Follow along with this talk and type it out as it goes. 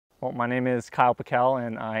Well, my name is Kyle Pikel,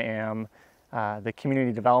 and I am the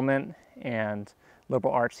Community Development and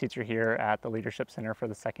Liberal Arts teacher here at the Leadership Center for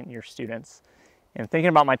the second year students. And thinking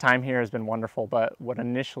about my time here has been wonderful, but what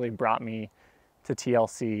initially brought me to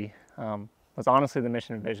TLC was honestly the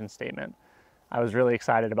mission and vision statement. I was really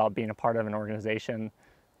excited about being a part of an organization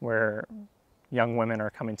where young women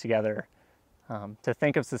are coming together to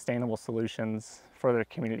think of sustainable solutions for their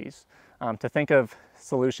communities, to think of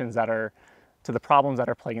solutions that are to the problems that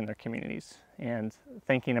are plaguing their communities, and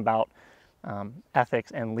thinking about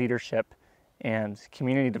ethics and leadership and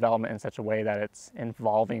community development in such a way that it's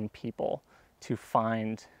involving people to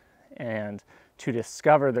find and to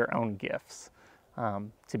discover their own gifts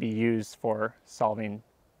to be used for solving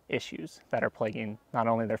issues that are plaguing not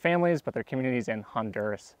only their families but their communities and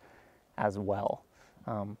Honduras as well.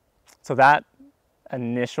 So that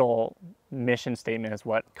initial mission statement is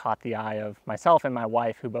what caught the eye of myself and my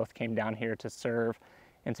wife, who both came down here to serve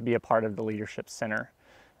and to be a part of the Leadership Center.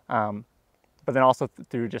 But then also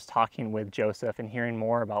through just talking with Joseph and hearing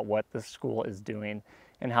more about what the school is doing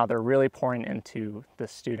and how they're really pouring into the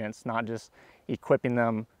students, not just equipping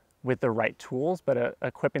them with the right tools, but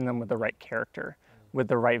equipping them with the right character, with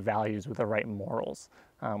the right values, with the right morals.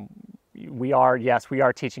 We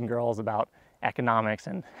are teaching girls about economics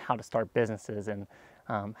and how to start businesses and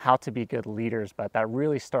how to be good leaders, but that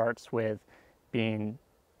really starts with being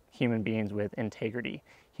human beings with integrity,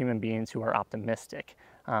 human beings who are optimistic,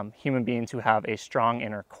 human beings who have a strong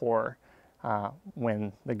inner core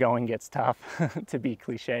when the going gets tough, to be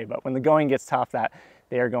cliche, but when the going gets tough, that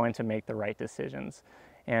they are going to make the right decisions.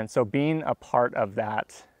 And so being a part of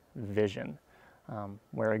that vision,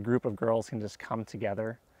 where a group of girls can just come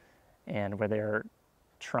together and where they're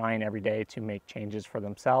trying every day to make changes for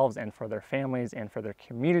themselves and for their families and for their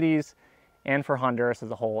communities and for Honduras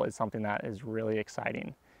as a whole, is something that is really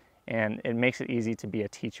exciting. And it makes it easy to be a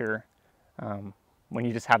teacher when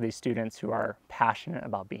you just have these students who are passionate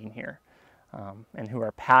about being here and who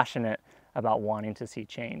are passionate about wanting to see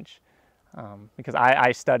change. Because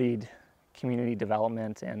I studied community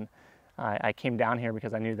development, and I came down here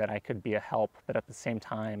because I knew that I could be a help, but at the same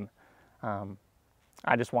time,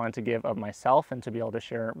 I just wanted to give of myself and to be able to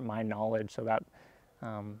share my knowledge so that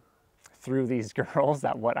through these girls,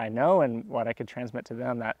 that what I know and what I could transmit to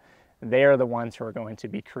them, that they are the ones who are going to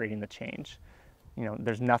be creating the change. You know,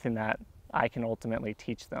 there's nothing that I can ultimately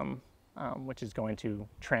teach them which is going to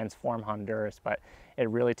transform Honduras, but it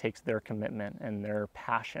really takes their commitment and their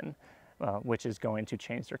passion which is going to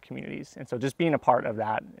change their communities. And so just being a part of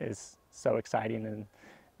that is so exciting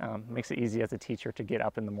and makes it easy as a teacher to get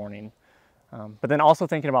up in the morning. But then also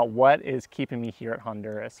thinking about what is keeping me here at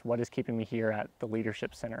Honduras, what is keeping me here at the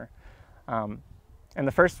Leadership Center. And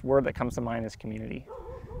the first word that comes to mind is community.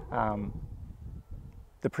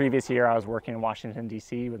 The previous year I was working in Washington,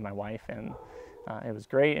 D.C. with my wife, and it was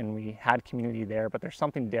great, and we had community there, but there's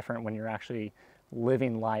something different when you're actually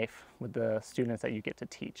living life with the students that you get to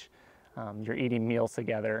teach. You're eating meals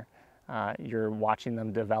together, you're watching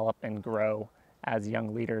them develop and grow as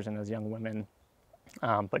young leaders and as young women.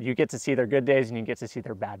 But you get to see their good days and you get to see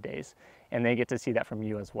their bad days, and they get to see that from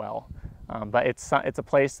you as well. But it's a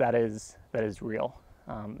place that is real.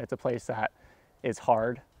 It's a place that is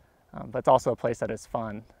hard, but it's also a place that is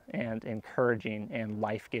fun and encouraging and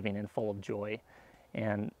life-giving and full of joy.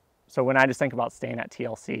 And so when I just think about staying at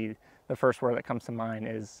TLC, the first word that comes to mind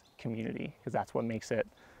is community, because that's what makes it,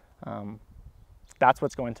 that's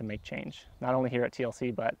what's going to make change, not only here at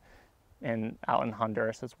TLC, but out in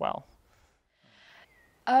Honduras as well.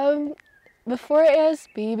 Before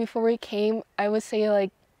ASB, before we came, I would say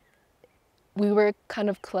like we were kind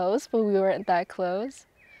of close, but we weren't that close.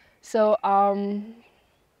 So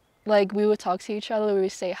like we would talk to each other, we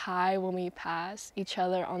would say hi when we pass each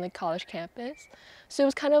other on the college campus. So it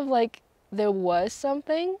was kind of like there was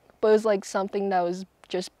something, but it was like something that was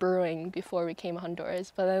just brewing before we came to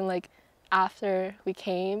Honduras. But then like after we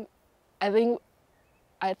came, I think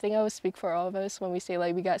I would speak for all of us when we say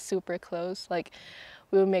like we got super close. Like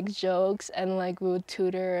we would make jokes and like we would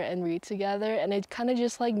tutor and read together, and it kind of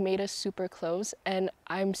just like made us super close. And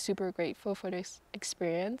I'm super grateful for this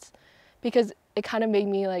experience because it kind of made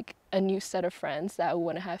me like a new set of friends that I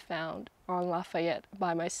wouldn't have found on Lafayette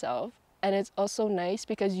by myself. And it's also nice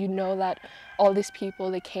because you know that all these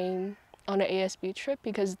people, they came on an ASB trip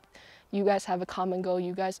because you guys have a common goal.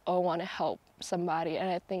 You guys all want to help somebody, and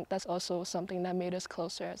I think that's also something that made us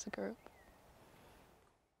closer as a group.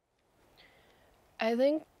 I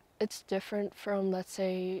think it's different from, let's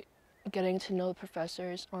say, getting to know the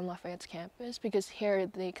professors on Lafayette's campus, because here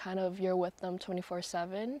they kind of, you're with them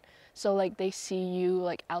 24/7. So like they see you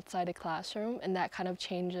like outside the classroom, and that kind of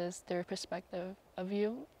changes their perspective of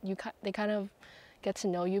you, they kind of get to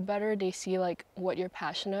know you better. They see like what you're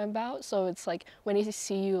passionate about. So it's like when they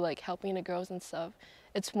see you like helping the girls and stuff,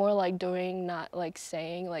 it's more like doing, not like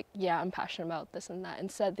saying like, yeah, I'm passionate about this and that.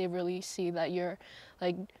 Instead, they really see that you're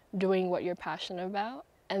like doing what you're passionate about.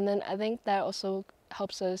 And then I think that also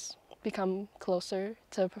helps us become closer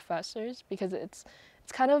to professors, because it's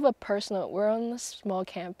kind of a personal, we're on a small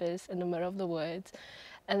campus in the middle of the woods,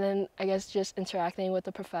 and then I guess just interacting with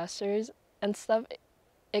the professors and stuff,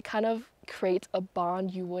 it kind of creates a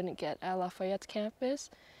bond you wouldn't get at Lafayette's campus.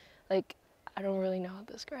 Like, I don't really know how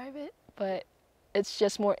to describe it, but it's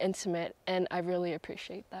just more intimate, and I really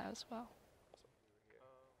appreciate that as well.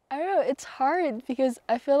 I don't know, it's hard because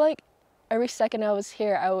I feel like every second I was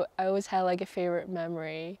here, I always had like a favorite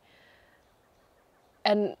memory.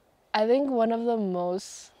 And I think one of the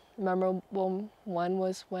most memorable one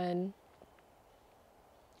was when,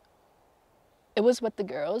 it was with the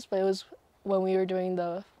girls, but it was when we were doing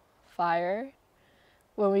the fire,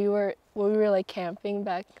 when we were like camping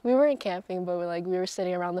back. We weren't camping, but we were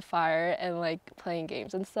sitting around the fire and like playing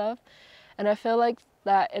games and stuff. And I feel like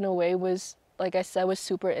that in a way was, like I said, was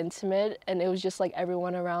super intimate, and it was just like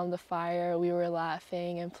everyone around the fire. We were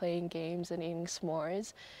laughing and playing games and eating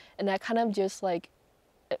s'mores, and that kind of just like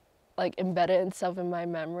embedded itself in my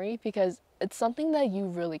memory, because it's something that you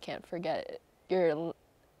really can't forget.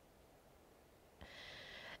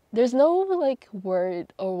 There's no like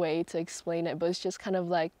word or way to explain it, but it's just kind of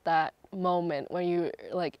like that moment when you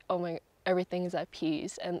like, oh my, everything's at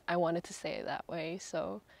peace, and I wanted to say it that way.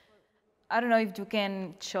 So I don't know if you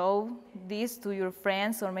can show this to your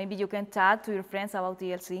friends, or maybe you can talk to your friends about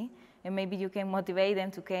TLC, and maybe you can motivate them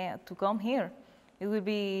to come here. It will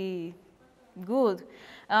be good.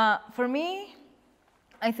 For me,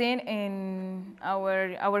 I think in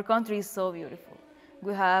our country is so beautiful.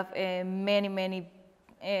 We have many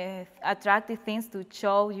attractive things to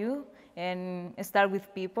show you, and start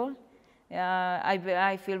with people.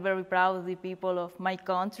 I feel very proud of the people of my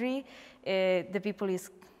country. The people is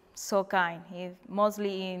so kind,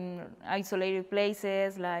 mostly in isolated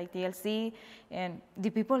places like TLC, and the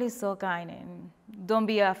people is so kind, and don't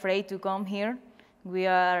be afraid to come here. We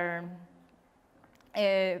are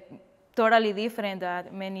totally different than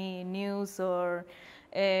many news or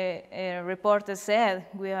reporters said.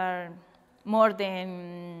 We are more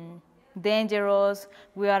than dangerous,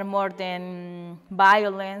 we are more than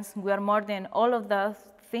violence, we are more than all of those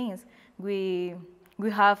things. We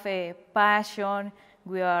have a passion,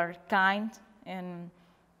 we are kind, and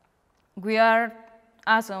we are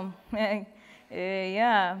awesome.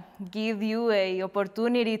 Yeah, give you a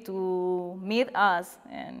opportunity to meet us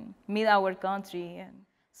and meet our country. And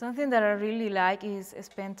something that I really like is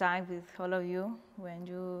spend time with all of you when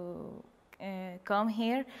you come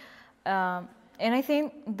here. And I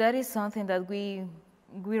think that is something that we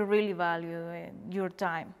really value, your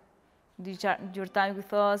time. Your time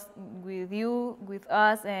with us, with you, with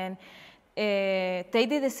us, and take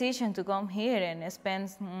the decision to come here and spend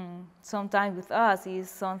some time with us is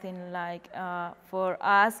something like, for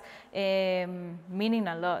us, meaning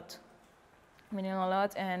a lot.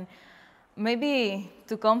 And maybe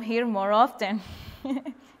to come here more often.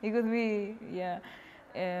 It could be, yeah.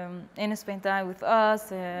 And spend time with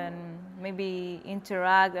us, and maybe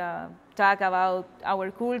interact, talk about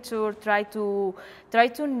our culture, try to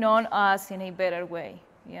know us in a better way.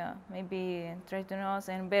 Yeah, maybe try to know us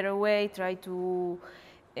in a better way, try to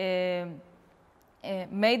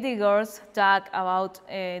make the girls talk about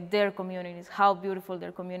their communities, how beautiful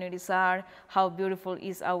their communities are, how beautiful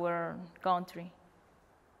is our country.